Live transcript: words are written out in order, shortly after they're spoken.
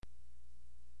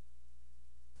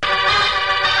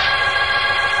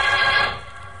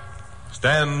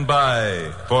Stand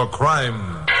by for crime.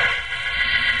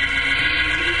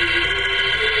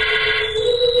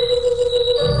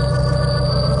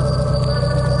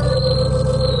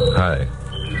 Hi,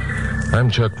 I'm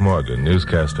Chuck Morgan,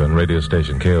 newscaster on radio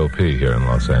station KOP here in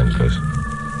Los Angeles.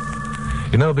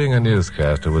 You know, being a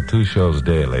newscaster with 2 shows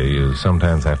daily, you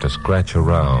sometimes have to scratch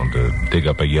around to dig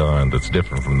up a yarn that's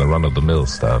different from the run-of-the-mill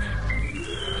stuff.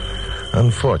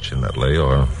 Unfortunately,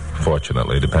 or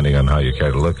fortunately, depending on how you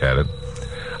care to look at it,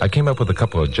 I came up with a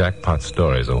couple of jackpot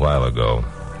stories a while ago,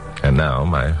 and now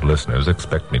my listeners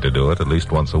expect me to do it at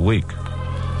least once a week.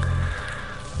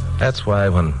 That's why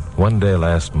when one day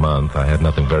last month I had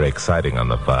nothing very exciting on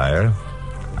the fire,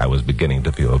 I was beginning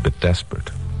to feel a bit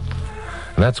desperate.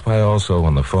 And that's why also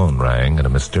when the phone rang and a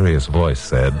mysterious voice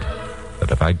said that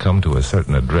if I'd come to a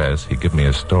certain address, he'd give me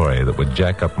a story that would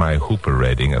jack up my Hooper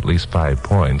rating at least 5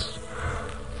 points,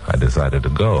 I decided to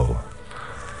go,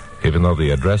 even though the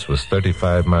address was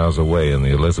 35 miles away in the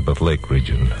Elizabeth Lake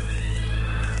region.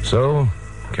 So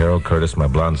Carol Curtis, my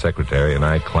blonde secretary, and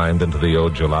I climbed into the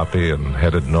old jalopy and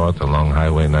headed north along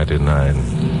Highway 99.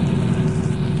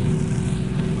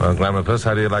 Well, Glamourpuss,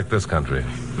 how do you like this country?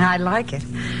 I like it.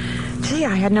 Gee,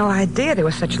 I had no idea there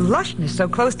was such lushness so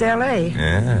close to L.A.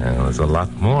 Yeah, there's a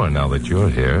lot more now that you're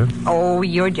here. Oh,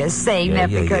 you're just saying that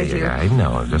because you... I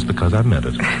know, just because I meant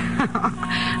it.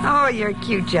 Oh, you're a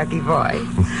cute, Chucky boy.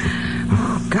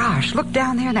 Oh, gosh, look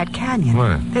down there in that canyon.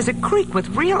 What? There's a creek with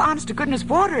real honest-to-goodness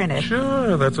water in it.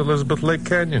 Sure, that's Elizabeth Lake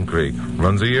Canyon Creek.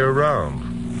 Runs the year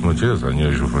round, which is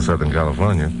unusual for Southern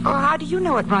California. Oh, how do you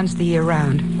know it runs the year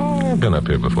round? Oh, I've been up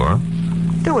here before.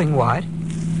 Doing what?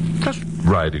 Just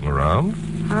riding around.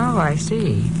 Oh, I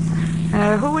see.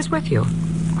 Who was with you?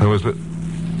 Who was with...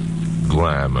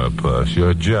 Glamourpuss,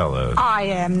 you're jealous. I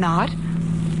am not.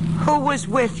 Who was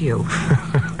with you?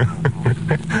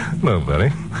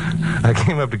 Nobody. I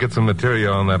came up to get some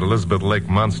material on that Elizabeth Lake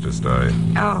monster story.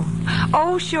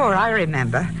 Oh, sure, I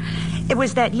remember. It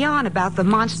was that yarn about the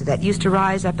monster that used to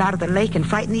rise up out of the lake and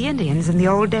frighten the Indians in the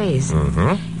old days.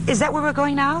 Mm-hmm. Is that where we're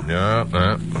going now?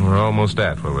 Yeah, we're almost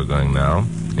at where we're going now,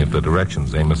 if the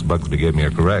directions Amos Bugsby gave me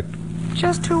are correct.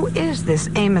 Just who is this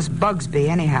Amos Bugsby,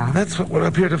 anyhow? That's what we're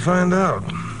up here to find out.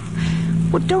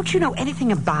 Well, don't you know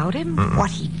anything about him? Mm-mm.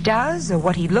 What he does, or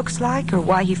what he looks like, or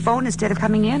why he phoned instead of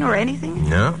coming in, or anything?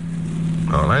 No.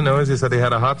 All I know is he said he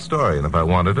had a hot story, and if I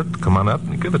wanted it, come on up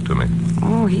and give it to me.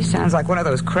 Oh, he sounds like one of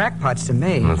those crackpots to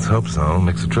me. Let's hope so.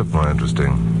 Makes the trip more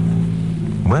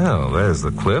interesting. Well, there's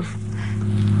the cliff.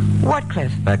 What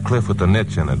cliff? That cliff with the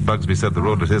niche in it. Bugsby said the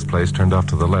road at his place turned off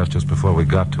to the left just before we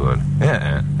got to it.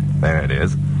 Yeah, there it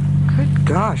is. Good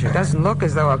gosh, it doesn't look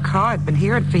as though a car had been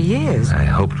here for years. I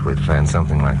hoped we'd find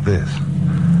something like this.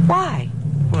 Why?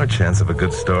 More chance of a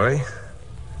good story.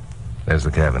 There's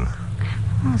the cabin.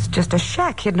 Oh, it's just a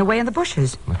shack hidden away in the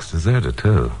bushes. Looks deserted,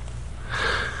 too.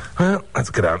 Well, let's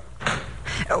get out.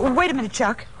 Wait a minute,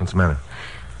 Chuck. What's the matter?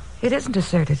 It isn't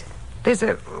deserted. There's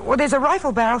a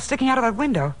rifle barrel sticking out of that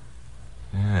window.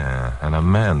 Yeah, and a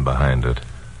man behind it.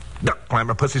 Duck,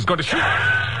 Glamourpuss, he's going to shoot.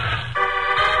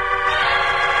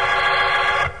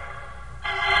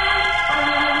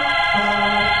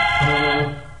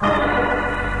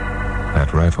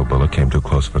 That rifle bullet came too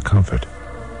close for comfort.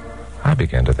 I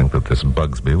began to think that this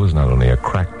Bugsby was not only a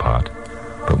crackpot,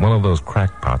 but one of those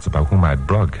crackpots about whom I'd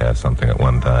broadcast something at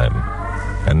one time.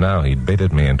 And now he'd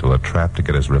baited me into a trap to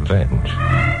get his revenge.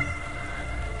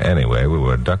 Anyway, we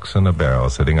were ducks in a barrel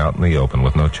sitting out in the open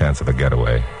with no chance of a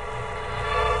getaway.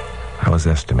 I was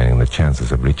estimating the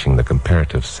chances of reaching the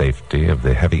comparative safety of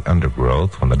the heavy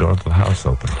undergrowth when the door of the house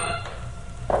opened.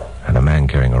 And a man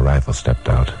carrying a rifle stepped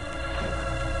out.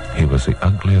 He was the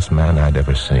ugliest man I'd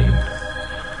ever seen.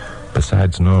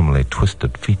 Besides normally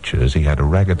twisted features, he had a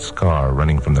ragged scar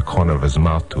running from the corner of his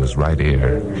mouth to his right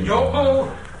ear. Don't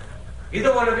move.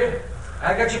 Either one of you.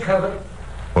 I got you covered.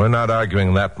 We're not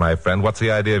arguing that, my friend. What's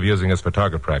the idea of using us for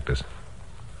target practice?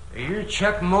 Are you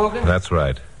Chuck Morgan? That's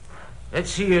right. Let's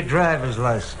see your driver's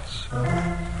license.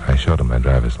 I showed him my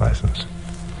driver's license.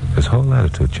 His whole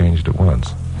attitude changed at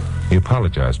once. He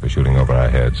apologized for shooting over our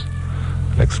heads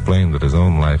and explained that his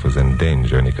own life was in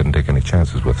danger and he couldn't take any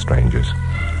chances with strangers.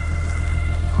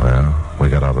 Well, we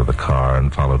got out of the car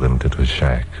and followed him to his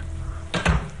shack.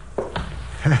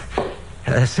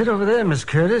 Sit over there, Miss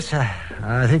Curtis.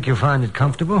 I think you'll find it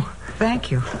comfortable. Thank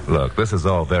you. Look, this is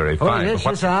all very fine. Oh,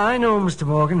 yes, I know, Mr.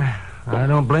 Morgan. I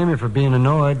don't blame you for being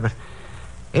annoyed, but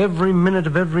every minute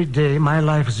of every day, my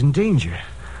life is in danger.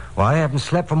 Well, I haven't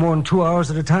slept for more than 2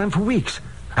 hours at a time for weeks.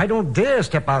 I don't dare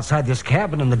step outside this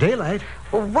cabin in the daylight.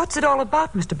 Well, what's it all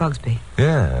about, Mr. Bugsby?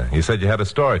 Yeah, you said you had a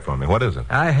story for me. What is it?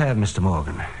 I have, Mr.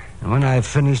 Morgan. And when I've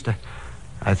finished,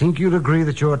 I think you'd agree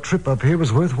that your trip up here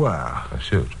was worthwhile.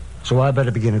 Shoot. So I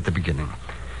better begin at the beginning.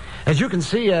 As you can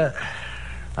see,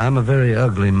 I'm a very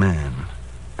ugly man.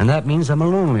 And that means I'm a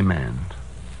lonely man.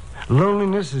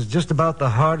 Loneliness is just about the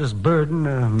hardest burden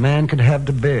a man could have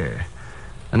to bear.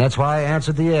 And that's why I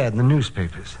answered the ad in the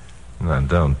newspapers. Now,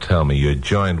 don't tell me you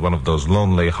joined one of those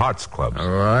Lonely Hearts Clubs.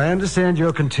 Oh, I understand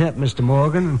your contempt, Mr.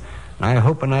 Morgan. I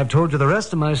hope when I've told you the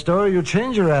rest of my story, you'll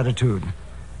change your attitude.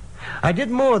 I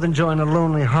did more than join a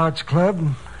Lonely Hearts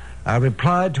Club. I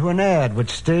replied to an ad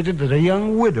which stated that a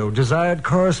young widow desired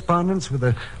correspondence with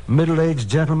a middle-aged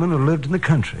gentleman who lived in the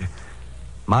country.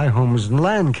 My home was in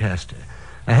Lancaster.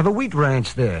 I have a wheat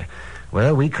ranch there.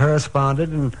 Well, we corresponded,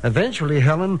 and eventually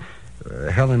Helen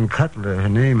Cutler, her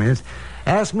name is,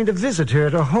 asked me to visit her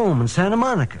at her home in Santa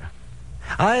Monica.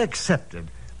 I accepted,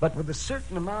 but with a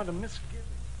certain amount of misgiving.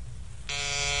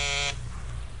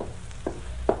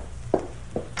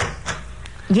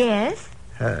 Yes?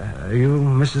 Are you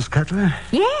Mrs. Cutler?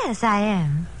 Yes, I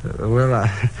am.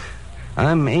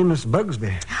 I'm Amos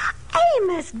Bugsby.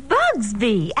 Amos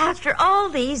Bugsby, after all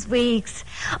these weeks.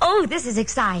 Oh, this is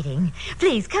exciting.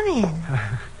 Please, come in.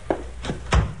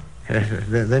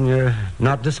 Then you're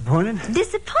not disappointed?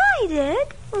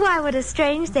 Disappointed? Why, what a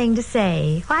strange thing to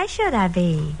say. Why should I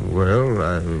be? Well,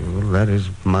 that is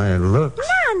my looks.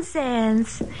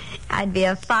 Nonsense. I'd be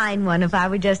a fine one if I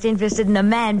were just interested in a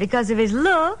man because of his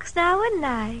looks, now wouldn't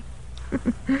I?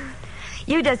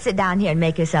 You just sit down here and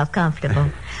make yourself comfortable.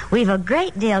 We've a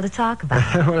great deal to talk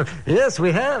about. Well, yes,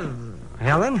 we have,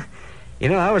 Helen. You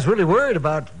know, I was really worried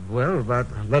about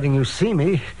letting you see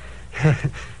me.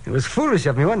 It was foolish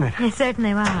of me, wasn't it? It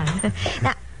certainly was.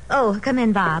 Now, come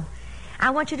in, Bob. I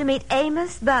want you to meet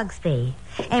Amos Bugsby.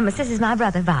 Amos, this is my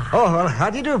brother, Bob. Oh, well, how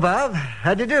do you do, Bob?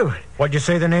 How do you do? What'd you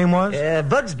say the name was?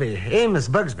 Bugsby. Amos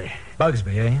Bugsby.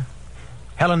 Bugsby, eh?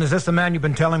 Helen, is this the man you've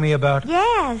been telling me about?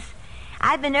 Yes.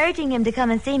 I've been urging him to come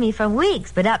and see me for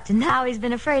weeks, but up to now he's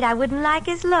been afraid I wouldn't like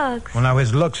his looks. Well, now,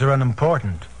 his looks are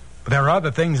unimportant. But there are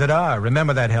other things that are.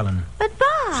 Remember that, Helen. But,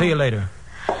 Bob... See you later.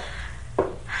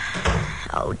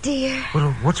 Oh, dear.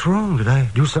 Well, what's wrong? Did I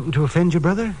do something to offend your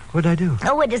brother? What'd I do?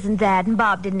 Oh, it isn't that, and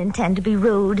Bob didn't intend to be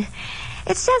rude.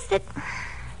 It's just that...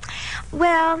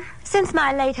 Well, since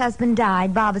my late husband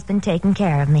died, Bob has been taking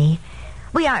care of me.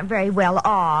 We aren't very well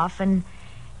off, and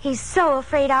he's so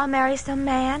afraid I'll marry some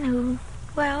man who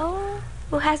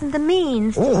hasn't the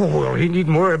means to... Oh, well, he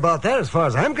needn't worry about that as far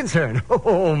as I'm concerned.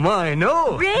 Oh, my,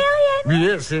 no. Really, Amos?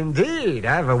 Yes, indeed.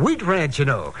 I have a wheat ranch, you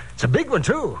know. It's a big one,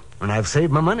 too, and I've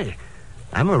saved my money.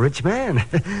 I'm a rich man.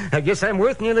 I guess I'm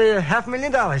worth nearly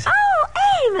 $500,000. Oh,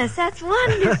 Amos, that's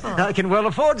wonderful. I can well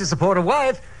afford to support a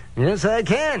wife. Yes, I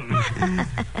can.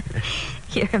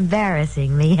 You're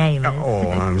embarrassing me, Amos.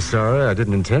 Oh, I'm sorry. I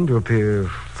didn't intend to appear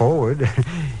forward.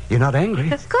 You're not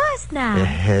angry? Of course not.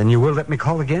 And you will let me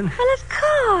call again? Well, of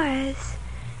course.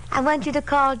 I want you to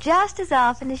call just as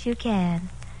often as you can.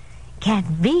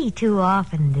 Can't be too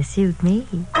often to suit me.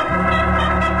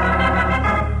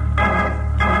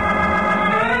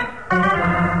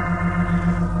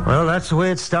 Well, that's the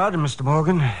way it started, Mr.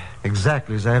 Morgan.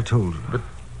 Exactly as I have told you. But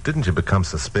didn't you become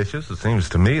suspicious? It seems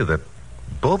to me that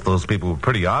both those people were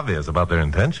pretty obvious about their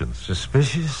intentions.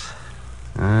 Suspicious?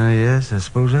 Yes, I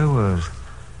suppose I was.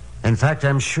 In fact,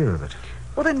 I'm sure of it.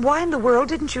 Well, then why in the world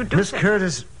didn't you do Miss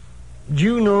Curtis, do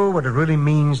you know what it really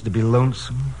means to be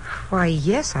lonesome? Why,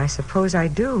 yes, I suppose I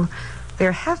do.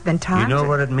 There have been times... You know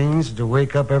what it means to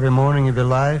wake up every morning of your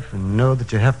life and know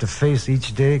that you have to face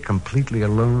each day completely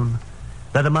alone?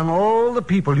 That among all the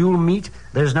people you'll meet,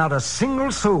 there's not a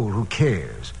single soul who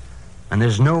cares. And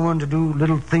there's no one to do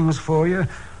little things for you,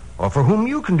 or for whom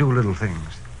you can do little things.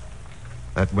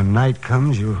 That when night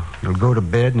comes, you'll go to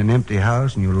bed in an empty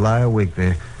house and you'll lie awake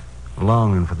there,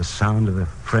 longing for the sound of a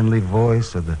friendly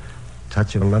voice or the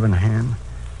touch of a loving hand.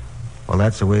 Well,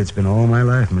 that's the way it's been all my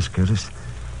life, Miss Curtis.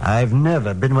 I've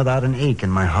never been without an ache in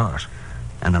my heart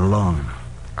and a longing.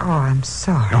 Oh, I'm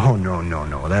sorry. Oh,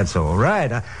 no. That's all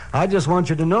right. I just want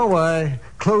you to know why I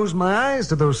closed my eyes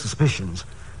to those suspicions.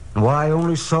 And why I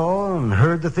only saw and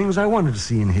heard the things I wanted to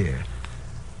see and hear.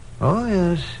 Oh,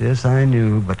 yes, I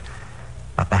knew. But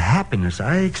the happiness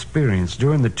I experienced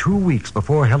during the 2 weeks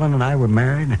before Helen and I were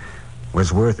married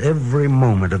was worth every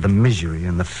moment of the misery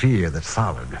and the fear that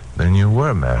followed. Then you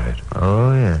were married?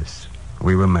 Oh, yes.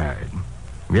 We were married.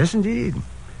 Yes, indeed.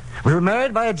 We were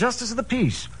married by a justice of the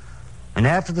peace. And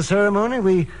after the ceremony,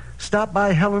 we stopped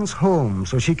by Helen's home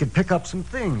so she could pick up some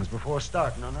things before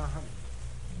starting on our honeymoon.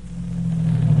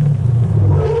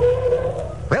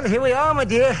 Well, here we are, my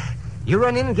dear. You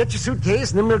run in and get your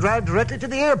suitcase, and then we'll drive directly to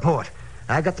the airport.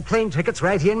 I got the plane tickets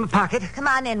right here in my pocket. Come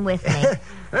on in with me.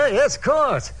 Oh, yes, of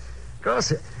course. Of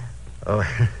course. Oh,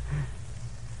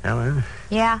 Helen,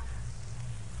 Yeah?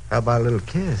 how about a little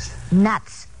kiss?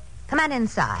 Nuts. Come on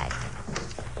inside.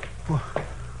 Oh,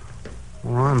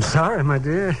 I'm sorry, my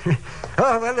dear.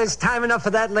 Oh, well, there's time enough for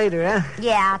that later, eh?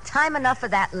 Yeah, time enough for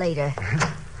that later.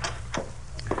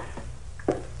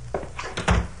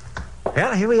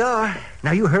 Well, here we are.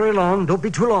 Now, you hurry along. Don't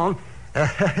be too long.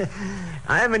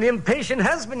 I'm an impatient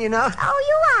husband, you know. Oh,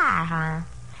 you are, huh?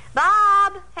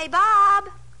 Bob! Hey, Bob!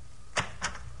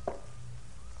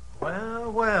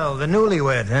 Well, the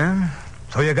newlywed, huh?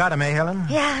 So you got him, eh, Helen?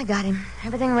 Yeah, I got him.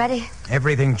 Everything ready?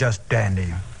 Everything just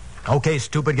dandy. Okay,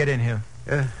 stupid, get in here.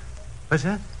 What's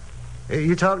that?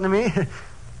 You talking to me?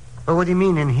 Well, what do you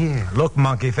mean in here? Look,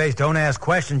 monkey face, don't ask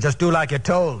questions. Just do like you're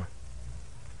told.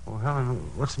 Well, Helen,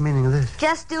 what's the meaning of this?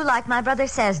 Just do like my brother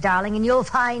says, darling, and you'll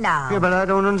find out. Yeah, but I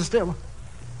don't understand.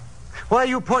 Why are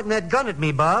you pointing that gun at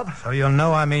me, Bob? So you'll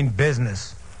know I mean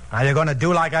business. Are you going to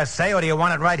do like I say, or do you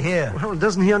want it right here? Well,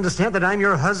 doesn't he understand that I'm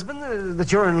your husband? That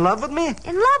you're in love with me?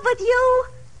 In love with you?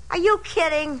 Are you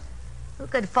kidding? Who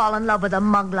could fall in love with a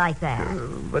mug like that?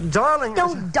 But, darling...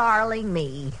 Don't darling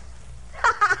me.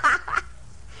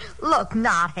 Look,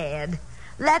 knothead.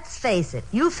 Let's face it.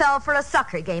 You fell for a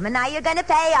sucker game, and now you're going to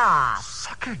pay off.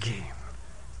 Sucker game?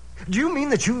 Do you mean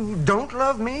that you don't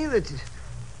love me?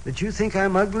 That you think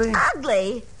I'm ugly?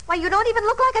 Ugly? Why, you don't even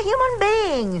look like a human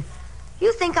being.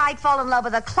 You think I'd fall in love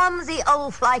with a clumsy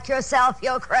oaf like yourself?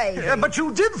 You're crazy. Yeah, but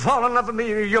you did fall in love with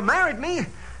me. You married me.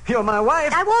 You're my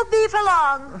wife. I won't be for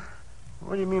long.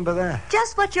 What do you mean by that?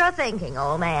 Just what you're thinking,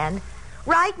 old man.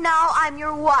 Right now, I'm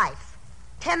your wife.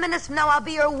 10 minutes from now, I'll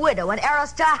be your widow and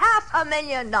heiress to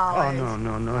 $500,000. Oh,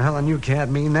 no, Helen, you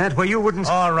can't mean that. Well, you wouldn't...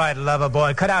 All right, lover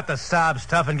boy, cut out the sob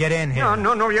stuff and get in here.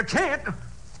 No, you can't.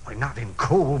 Why, not in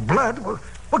cold blood.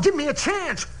 Well, give me a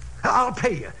chance. I'll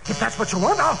pay you. If that's what you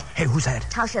want, I'll... Hey, who's that?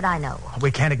 How should I know?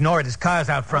 We can't ignore it. His car's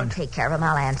out I'll front. take care of him.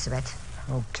 I'll answer it.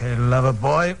 Okay, lover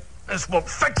boy. This will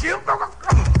fix you.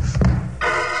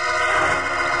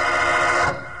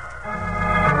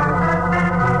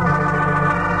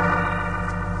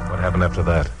 What happened after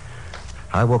that?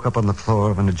 I woke up on the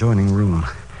floor of an adjoining room.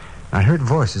 I heard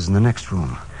voices in the next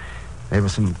room. There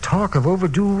was some talk of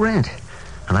overdue rent,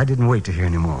 and I didn't wait to hear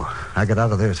any more. I got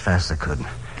out of there as fast as I could.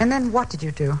 And then what did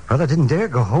you do? Well, I didn't dare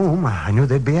go home. I knew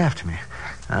they'd be after me.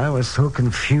 I was so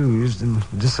confused and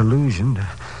disillusioned.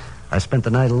 I spent the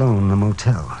night alone in the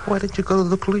motel. Why did you go to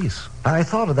the police? I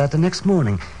thought of that the next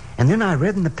morning, and then I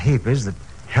read in the papers that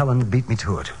Helen beat me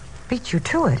to it. Beat you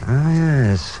to it?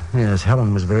 Yes,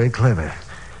 Helen was very clever.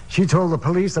 She told the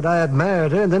police that I had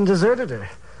married her and then deserted her.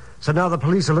 So now the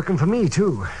police are looking for me,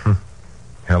 too.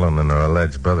 Helen and her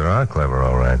alleged brother are clever,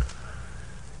 all right.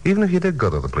 Even if you did go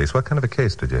to the police, what kind of a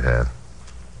case did you have?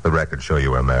 The records show you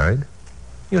were married.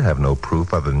 You have no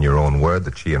proof other than your own word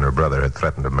that she and her brother had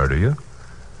threatened to murder you.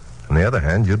 On the other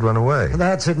hand, you'd run away.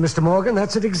 That's it, Mr. Morgan.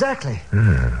 That's it exactly.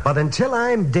 But until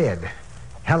I'm dead,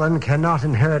 Helen cannot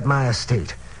inherit my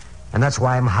estate. And that's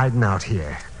why I'm hiding out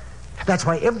here. That's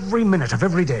why every minute of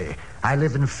every day I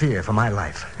live in fear for my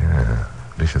life. Yeah,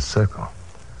 vicious circle.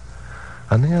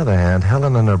 On the other hand,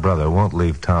 Helen and her brother won't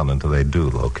leave town until they do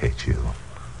locate you.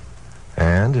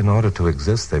 And in order to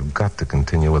exist, they've got to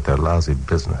continue with their lousy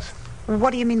business.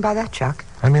 What do you mean by that, Chuck?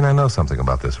 I mean, I know something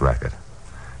about this racket.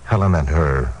 Helen and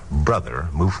her brother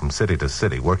move from city to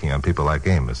city working on people like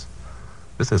Amos.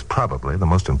 This is probably the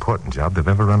most important job they've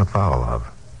ever run afoul of.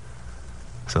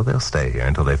 So they'll stay here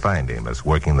until they find Amos,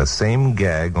 working the same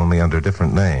gag, only under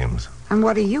different names. And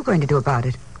what are you going to do about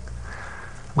it?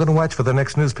 I'm going to watch for the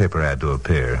next newspaper ad to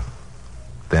appear.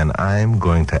 Then I'm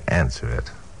going to answer it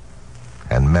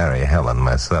and marry Helen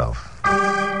myself.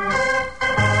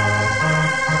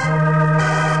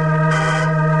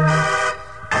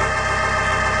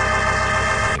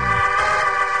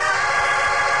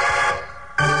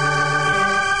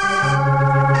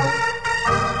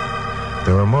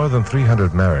 There are more than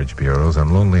 300 marriage bureaus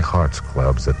and lonely hearts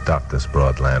clubs that dot this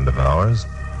broad land of ours.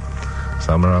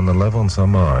 Some are on the level and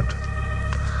some aren't.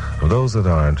 Of those that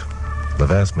aren't, the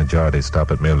vast majority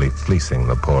stop at merely fleecing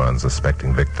the poor,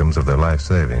 unsuspecting victims of their life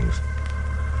savings.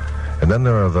 And then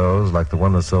there are those, like the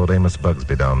one that sold Amos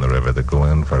Bugsby down the river, that go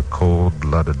in for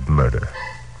cold-blooded murder.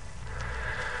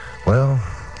 Well,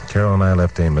 Carol and I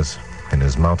left Amos in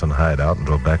his mountain hideout and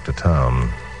drove back to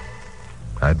town.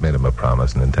 I'd made him a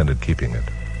promise and intended keeping it,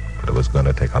 but it was going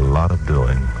to take a lot of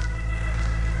doing.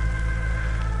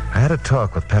 I had a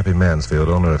talk with Pappy Mansfield,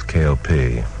 owner of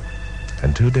KLP,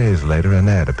 and 2 days later an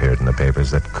ad appeared in the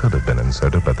papers that could have been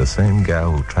inserted by the same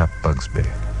gal who trapped Bugsby.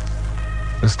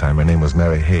 This time her name was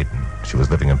Mary Hayden. She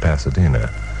was living in Pasadena.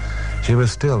 She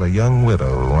was still a young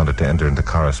widow who wanted to enter into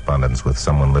correspondence with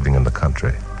someone living in the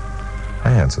country.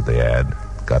 I answered the ad,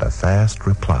 got a fast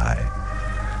reply,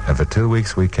 and for 2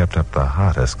 weeks we kept up the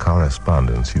hottest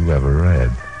correspondence you ever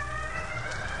read.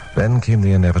 Then came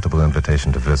the inevitable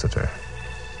invitation to visit her.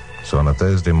 So on a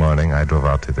Thursday morning, I drove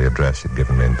out to the address she'd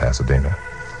given me in Pasadena.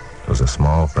 It was a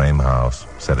small frame house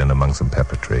set in among some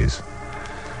pepper trees.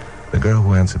 The girl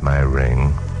who answered my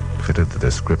ring fitted the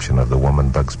description of the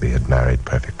woman Bugsby had married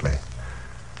perfectly.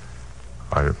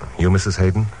 Are you Mrs.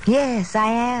 Hayden? Yes, I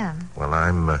am. Well,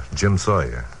 I'm Jim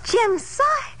Sawyer. Jim Sawyer?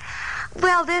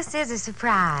 Well, this is a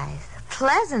surprise. A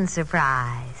pleasant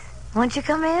surprise. Won't you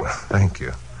come in? Well, thank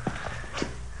you.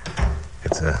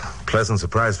 It's a pleasant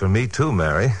surprise for me, too,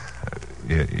 Mary.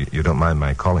 You don't mind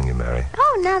my calling you Mary?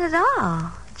 Oh, not at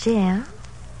all, Jim.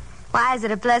 Why is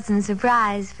it a pleasant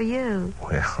surprise for you?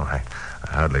 Well, I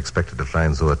hardly expected to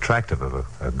find so attractive of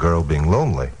a girl being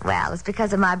lonely. Well, it's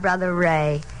because of my brother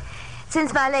Ray.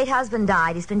 Since my late husband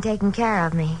died, he's been taking care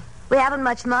of me. We haven't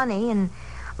much money, and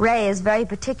Ray is very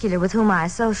particular with whom I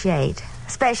associate,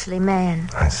 especially men.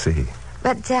 I see.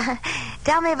 But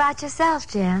tell me about yourself,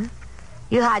 Jim.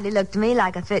 You hardly look to me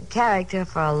like a fit character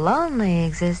for a lonely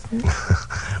existence.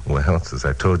 Well, as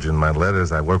I told you in my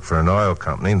letters, I work for an oil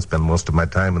company and spend most of my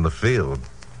time in the field.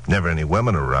 Never any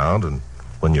women around, and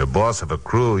when you're boss of a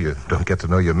crew, you don't get to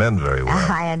know your men very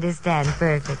well. I understand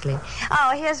perfectly.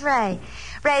 Oh, here's Ray.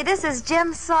 Ray, this is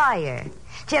Jim Sawyer.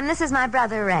 Jim, this is my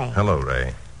brother Ray. Hello,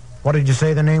 Ray. What did you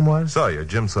say the name was? Sawyer,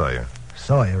 Jim Sawyer.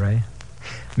 Sawyer, Ray.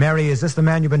 Mary, is this the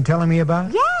man you've been telling me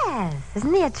about? Yes.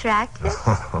 Isn't he attractive?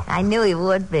 I knew he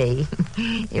would be.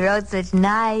 He wrote such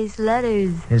nice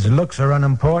letters. His looks are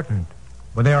unimportant.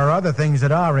 But there are other things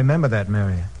that are. Remember that,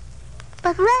 Mary.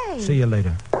 But Ray... See you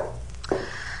later.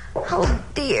 Oh,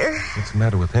 dear. What's the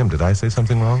matter with him? Did I say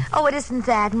something wrong? Oh, it isn't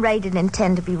that. Ray didn't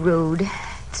intend to be rude.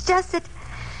 It's just that...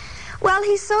 Well,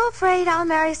 he's so afraid I'll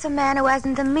marry some man who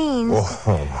hasn't the means.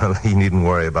 Oh, well, he needn't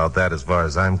worry about that as far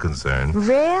as I'm concerned.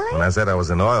 Really? When I said I was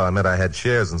in oil, I meant I had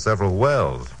shares in several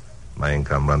wells. My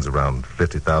income runs around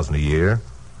 $50,000 a year.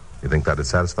 You think that'd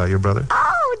satisfy your brother?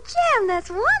 Oh, Jim, that's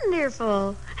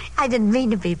wonderful. I didn't mean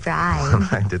to be prying.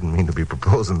 I didn't mean to be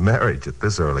proposing marriage at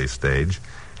this early stage.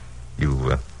 You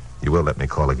will let me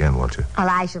call again, won't you? Well,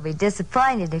 I shall be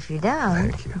disappointed if you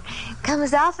don't. Thank you. Come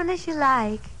as often as you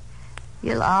like.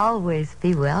 You'll always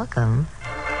be welcome.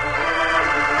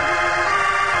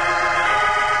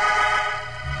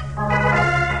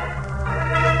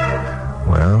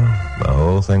 Well, the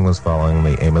whole thing was following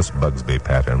the Amos Bugsby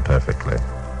pattern perfectly.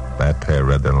 That pair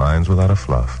read their lines without a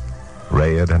fluff.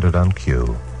 Ray had entered on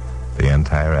cue. The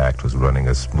entire act was running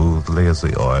as smoothly as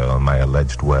the oil on my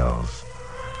alleged wells.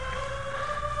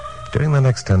 During the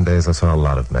next 10 days, I saw a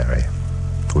lot of Mary.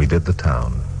 We did the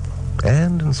town.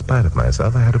 And in spite of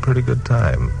myself, I had a pretty good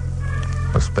time.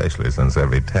 Especially since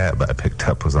every tab I picked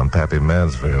up was on Pappy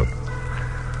Mansfield.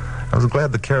 I was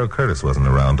glad that Carol Curtis wasn't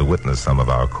around to witness some of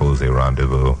our cozy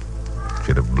rendezvous.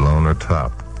 She'd have blown her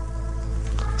top.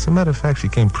 As a matter of fact, she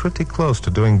came pretty close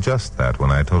to doing just that when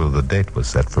I told her the date was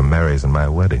set for Mary's and my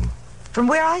wedding. From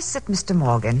where I sit, Mr.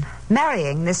 Morgan,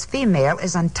 marrying this female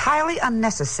is entirely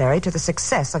unnecessary to the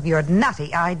success of your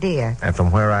nutty idea. And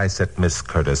from where I sit, Miss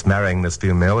Curtis, marrying this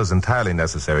female is entirely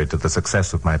necessary to the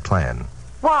success of my plan.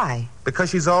 Why? Because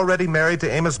she's already married to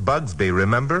Amos Bugsby,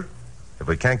 remember? If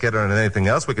we can't get her on anything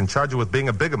else, we can charge her with being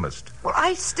a bigamist. Well,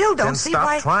 I still don't Then see stop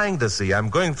why... trying to see. I'm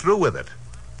going through with it.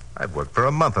 I've worked for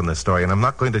a month on this story, and I'm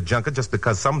not going to junk it just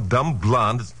because some dumb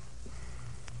blonde...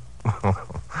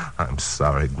 I'm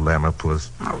sorry, Glamour Puss.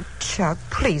 Oh, Chuck,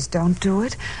 please don't do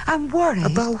it. I'm worried.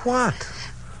 About what?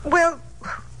 Well,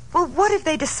 what if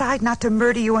they decide not to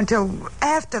murder you until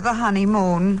after the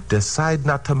honeymoon? Decide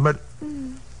not to murder...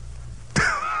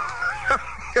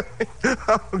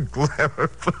 Oh, Glamour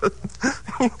Puss.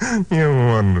 You're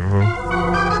wonderful.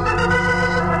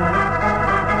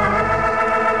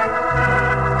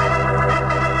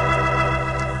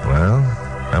 Well,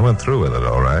 I went through with it,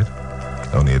 all right.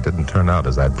 Only it didn't turn out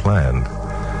as I'd planned.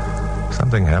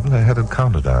 Something happened I hadn't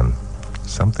counted on.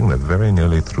 Something that very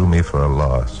nearly threw me for a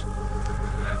loss.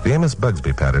 The Amos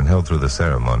Bugsby pattern held through the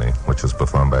ceremony, which was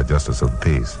performed by a justice of the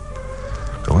peace.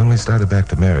 But when we started back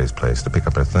to Mary's place to pick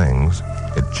up her things,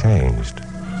 it changed.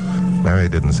 Mary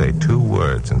didn't say 2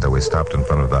 words until we stopped in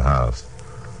front of the house.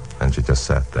 And she just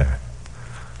sat there.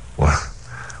 Well,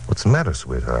 what's the matter,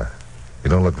 sweetheart? You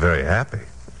don't look very happy.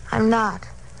 I'm not.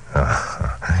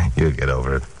 You get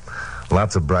over it.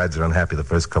 Lots of brides are unhappy the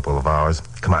first couple of hours.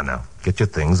 Come on now. Get your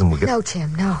things and we'll get... No,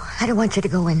 Jim, no. I don't want you to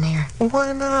go in there. Well,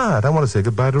 why not? I want to say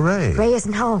goodbye to Ray. Ray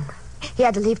isn't home. He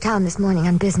had to leave town this morning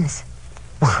on business.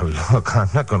 Well, look, I'm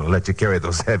not going to let you carry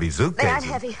those heavy They suitcases. aren't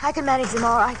heavy. I can manage them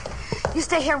all right. You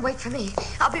stay here and wait for me.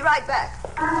 I'll be right back.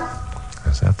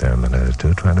 I sat there a minute or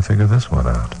two trying to figure this one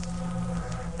out.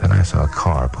 Then I saw a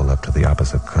car pull up to the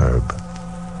opposite curb.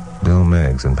 Bill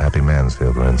Meggs and Pappy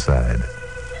Mansfield were inside.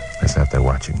 They sat there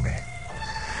watching me.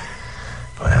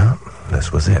 Well,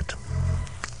 this was it.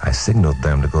 I signaled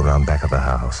them to go around back of the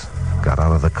house, got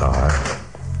out of the car,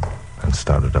 and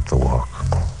started up the walk.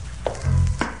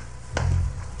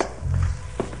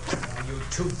 You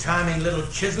two-timing little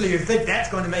chiseler, you think that's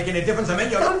going to make any difference? I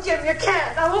mean, you're... Don't, Jim, you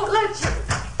can't. I won't let you.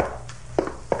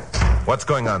 What's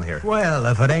going on here? Well,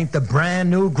 if it ain't the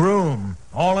brand new groom,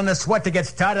 all in a sweat to get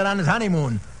started on his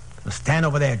honeymoon. Well, stand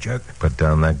over there, jerk. Put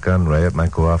down that gun, Ray. It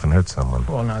might go off and hurt someone.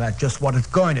 Well, now, that's just what it's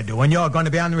going to do, and you're going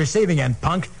to be on the receiving end,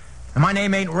 punk. And my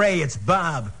name ain't Ray, it's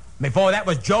Bob. Before that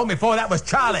was Joe, before that was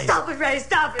Charlie. Stop it, Ray,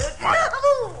 stop it.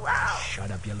 Oh, wow.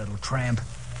 Shut up, you little tramp.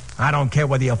 I don't care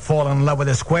whether you fall in love with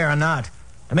a square or not.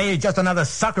 To me, he's just another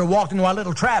sucker walked into our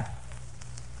little trap.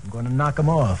 I'm going to knock him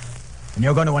off. And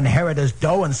you're going to inherit his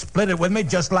dough and split it with me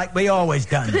just like we always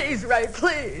done. Please, Ray,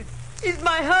 please. He's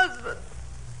my husband.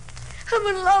 I'm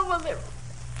in love with him.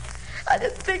 I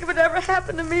didn't think it would ever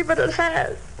happen to me, but it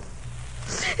has.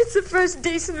 It's the first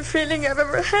decent feeling I've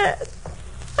ever had.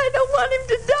 I don't want him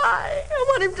to die. I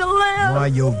want him to live. Why,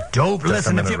 you dope. Just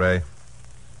Listen, a minute, Ray.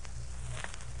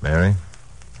 Mary,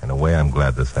 in a way, I'm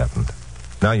glad this happened.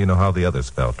 Now you know how the others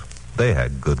felt. They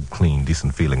had good, clean,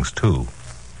 decent feelings, too.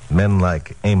 Men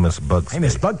like Amos Bugsby.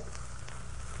 Amos Bug?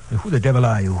 Who the devil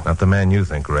are you? Not the man you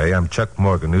think, Ray. I'm Chuck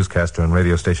Morgan, newscaster on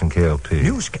radio station KLP.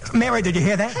 Newscaster? Mary, did you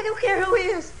hear that? I don't care who he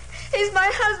is. He's my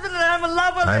husband, and I'm in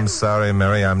love with him. I'm sorry,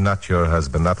 Mary. I'm not your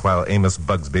husband. Not while Amos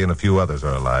Bugsby and a few others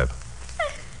are alive.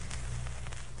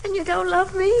 And you don't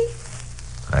love me?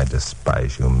 I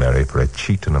despise you, Mary, for a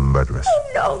cheat and a murderess.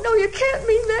 Oh, no, you can't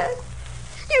mean that.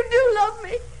 You do love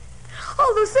me.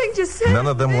 All those things you said. None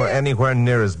of them were anywhere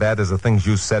near as bad as the things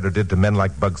you said or did to men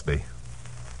like Bugsby.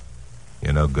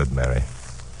 You're no good, Mary.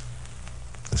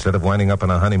 Instead of winding up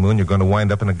on a honeymoon, you're going to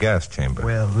wind up in a gas chamber.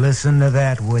 Well, listen to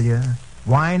that, will you?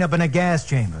 Wind up in a gas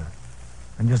chamber.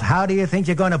 And just how do you think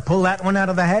you're going to pull that one out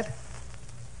of the hat?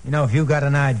 You know, if you got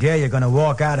an idea you're going to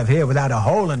walk out of here without a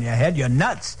hole in your head, you're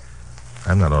nuts.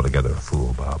 I'm not altogether a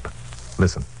fool, Bob.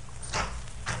 Listen.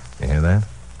 You hear that?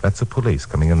 That's the police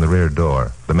coming in the rear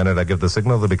door. The minute I give the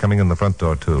signal, they'll be coming in the front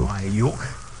door, too. Why, you...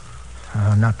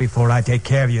 not before I take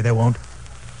care of you, they won't.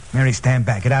 Mary, stand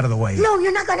back. Get out of the way. No,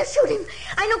 you're not going to shoot him.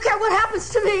 I don't care what happens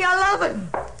to me. I love him.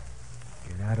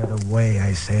 Get out of the way,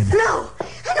 I said. No,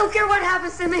 I don't care what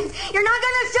happens to me. You're not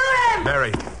going to shoot him.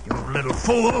 Mary, You little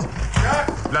fool.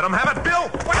 let him have it, Bill!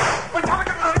 We're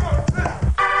talking about...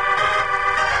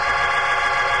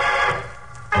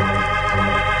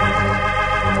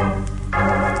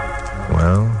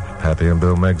 Well, Pappy and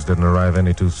Bill Meggs didn't arrive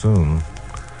any too soon.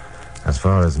 As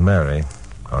far as Mary,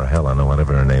 or Helen, or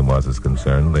whatever her name was, is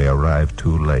concerned, they arrived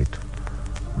too late.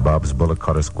 Bob's bullet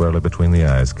caught her squarely between the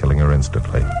eyes, killing her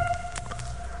instantly.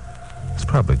 It's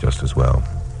probably just as well.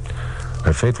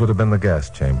 Her fate would have been the gas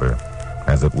chamber,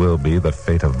 as it will be the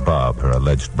fate of Bob, her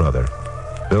alleged brother.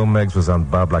 Bill Meggs was on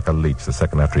Bob like a leech the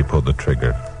second after he pulled the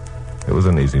trigger. It was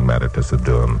an easy matter to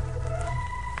subdue him.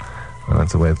 Well,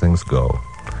 that's the way things go.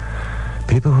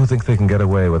 People who think they can get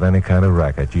away with any kind of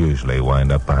racket usually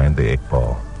wind up behind the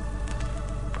 8-ball.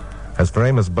 As for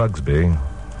Amos Bugsby,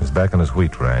 he's back on his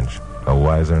wheat ranch, a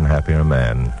wiser and happier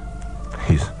man.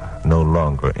 He's no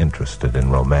longer interested in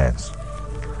romance,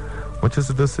 which is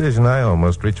a decision I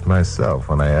almost reached myself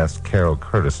when I asked Carol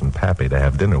Curtis and Pappy to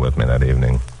have dinner with me that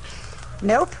evening.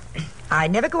 Nope. I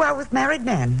never go out with married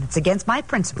men. It's against my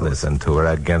principles. Listen to her,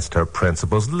 against her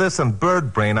principles. Listen,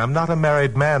 bird brain, I'm not a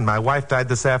married man. My wife died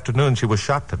this afternoon. She was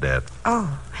shot to death.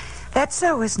 Oh, that's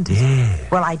so, isn't it? Yeah.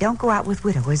 Well, I don't go out with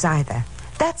widowers either.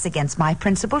 That's against my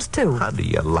principles, too. How do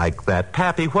you like that?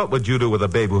 Pappy, what would you do with a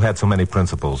babe who had so many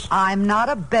principles? I'm not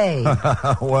a babe.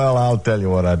 Well, I'll tell you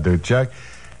what I'd do, Chuck.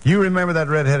 You remember that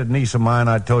red-headed niece of mine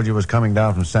I told you was coming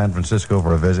down from San Francisco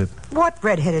for a visit? What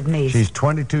red-headed niece? She's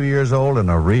 22 years old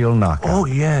and a real knockout. Oh,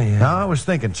 yeah. Now, I was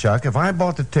thinking, Chuck, if I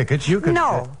bought the tickets, you could...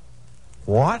 No.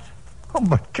 What? Oh,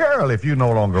 but Carol, if you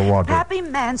no longer want to... Pappy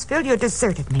Mansfield, you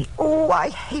deserted me. Oh, I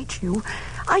hate you.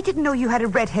 I didn't know you had a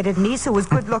red-headed niece who was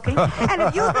good-looking. And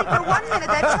if you think for 1 minute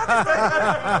that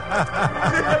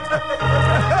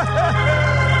Chuck is...